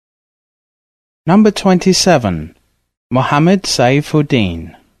Number 27. Muhammad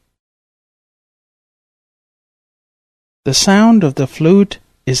Sayfuddin. The sound of the flute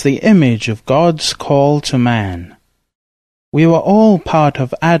is the image of God's call to man. We were all part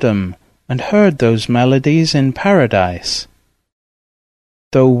of Adam and heard those melodies in paradise.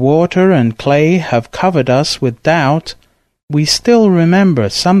 Though water and clay have covered us with doubt, we still remember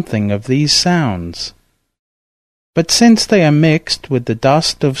something of these sounds. But since they are mixed with the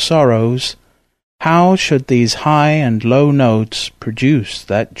dust of sorrows, how should these high and low notes produce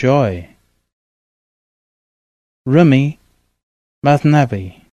that joy? Rumi,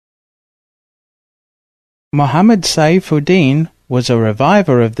 Mathnavi. Muhammad Sayfuddin was a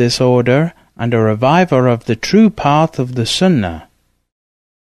reviver of this order and a reviver of the true path of the Sunnah.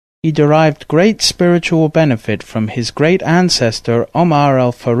 He derived great spiritual benefit from his great ancestor Omar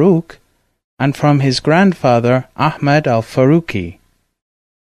al-Faruq and from his grandfather Ahmad al-Faruqi.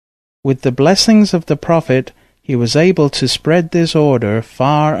 With the blessings of the Prophet, he was able to spread this order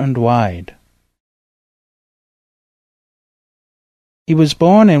far and wide. He was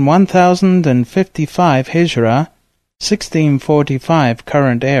born in 1055 Hijrah, 1645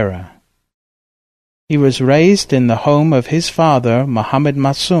 current era. He was raised in the home of his father Muhammad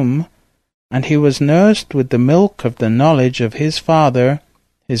Masum, and he was nursed with the milk of the knowledge of his father,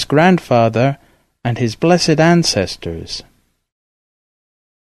 his grandfather, and his blessed ancestors.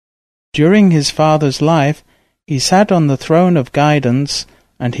 During his father's life, he sat on the throne of guidance,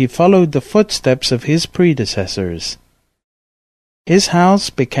 and he followed the footsteps of his predecessors. His house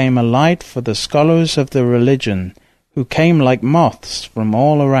became a light for the scholars of the religion, who came like moths from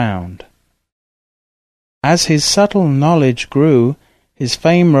all around. As his subtle knowledge grew, his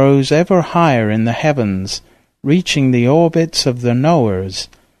fame rose ever higher in the heavens, reaching the orbits of the knowers,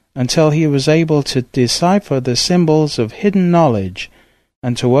 until he was able to decipher the symbols of hidden knowledge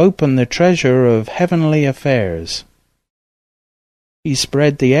and to open the treasure of heavenly affairs. He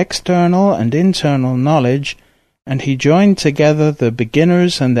spread the external and internal knowledge, and he joined together the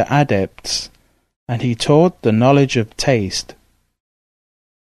beginners and the adepts, and he taught the knowledge of taste.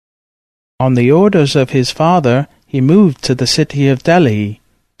 On the orders of his father, he moved to the city of Delhi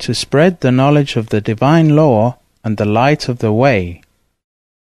to spread the knowledge of the divine law and the light of the way.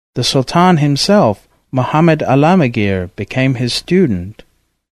 The Sultan himself, Muhammad Alamgir, became his student.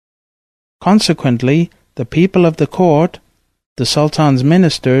 Consequently, the people of the court, the Sultan's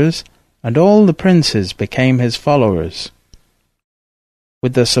ministers, and all the princes became his followers.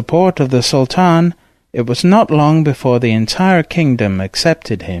 With the support of the Sultan, it was not long before the entire kingdom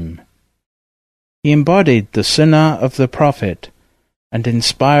accepted him. He embodied the Sunnah of the Prophet and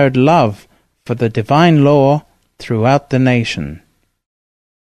inspired love for the divine law throughout the nation.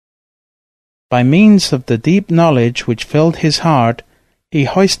 By means of the deep knowledge which filled his heart, he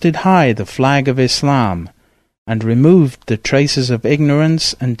hoisted high the flag of Islam and removed the traces of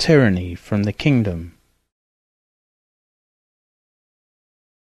ignorance and tyranny from the kingdom.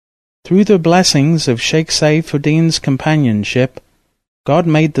 Through the blessings of Sheikh Sayfuddin's companionship, God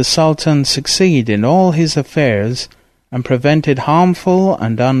made the Sultan succeed in all his affairs and prevented harmful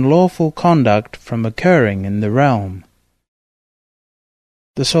and unlawful conduct from occurring in the realm.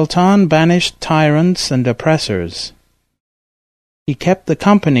 The Sultan banished tyrants and oppressors. He kept the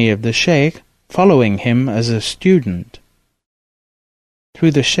company of the Sheikh, following him as a student.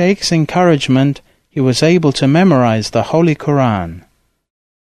 Through the Sheikh's encouragement, he was able to memorize the Holy Quran.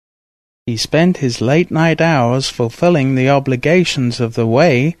 He spent his late-night hours fulfilling the obligations of the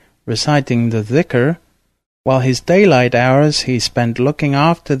way, reciting the dhikr, while his daylight hours he spent looking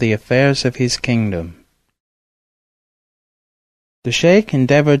after the affairs of his kingdom. The Sheikh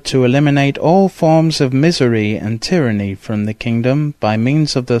endeavored to eliminate all forms of misery and tyranny from the kingdom by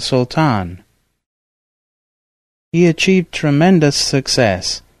means of the Sultan. He achieved tremendous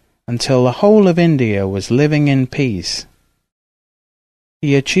success until the whole of India was living in peace.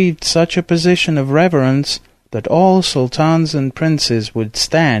 He achieved such a position of reverence that all sultans and princes would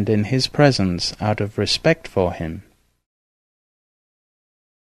stand in his presence out of respect for him.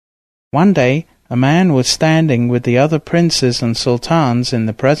 One day, a man was standing with the other princes and sultans in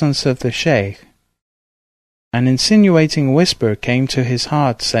the presence of the Sheikh. An insinuating whisper came to his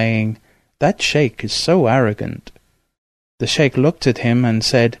heart, saying, "That Sheikh is so arrogant." The Sheikh looked at him and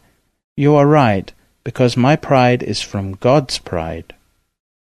said, "You are right, because my pride is from God's pride."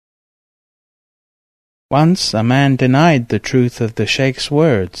 Once a man denied the truth of the Sheikh's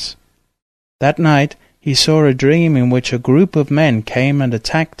words. That night he saw a dream in which a group of men came and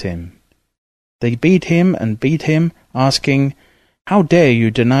attacked him. They beat him and beat him, asking, "How dare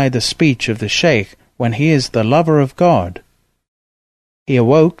you deny the speech of the Sheikh when he is the lover of God?" He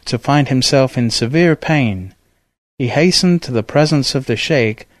awoke to find himself in severe pain. He hastened to the presence of the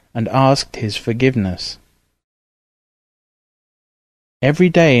sheikh and asked his forgiveness. Every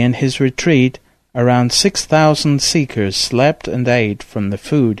day in his retreat, around 6,000 seekers slept and ate from the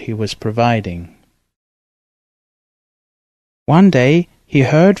food he was providing. One day he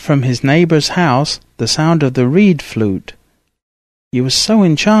heard from his neighbor's house the sound of the reed flute. He was so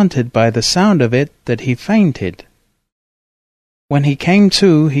enchanted by the sound of it that he fainted. When he came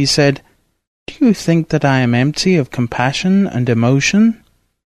to, he said, "Do you think that I am empty of compassion and emotion?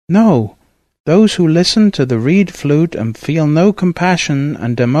 No, those who listen to the reed flute and feel no compassion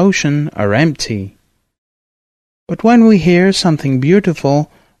and emotion are empty. But when we hear something beautiful,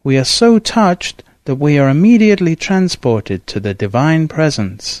 we are so touched that we are immediately transported to the divine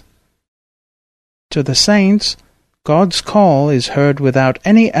presence. To the saints, God's call is heard without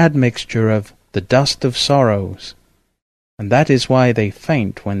any admixture of the dust of sorrows, and that is why they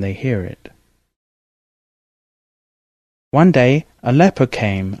faint when they hear it." One day a leper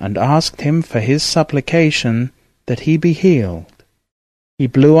came and asked him for his supplication that he be healed. He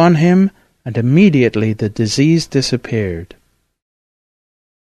blew on him, and immediately the disease disappeared.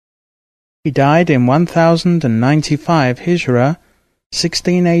 He died in 1095 Hijra,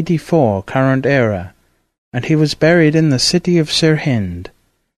 1684 current era, and he was buried in the city of Sirhind.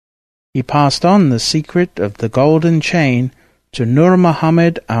 He passed on the secret of the golden chain to Nur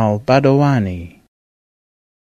Muhammad al-Badawani.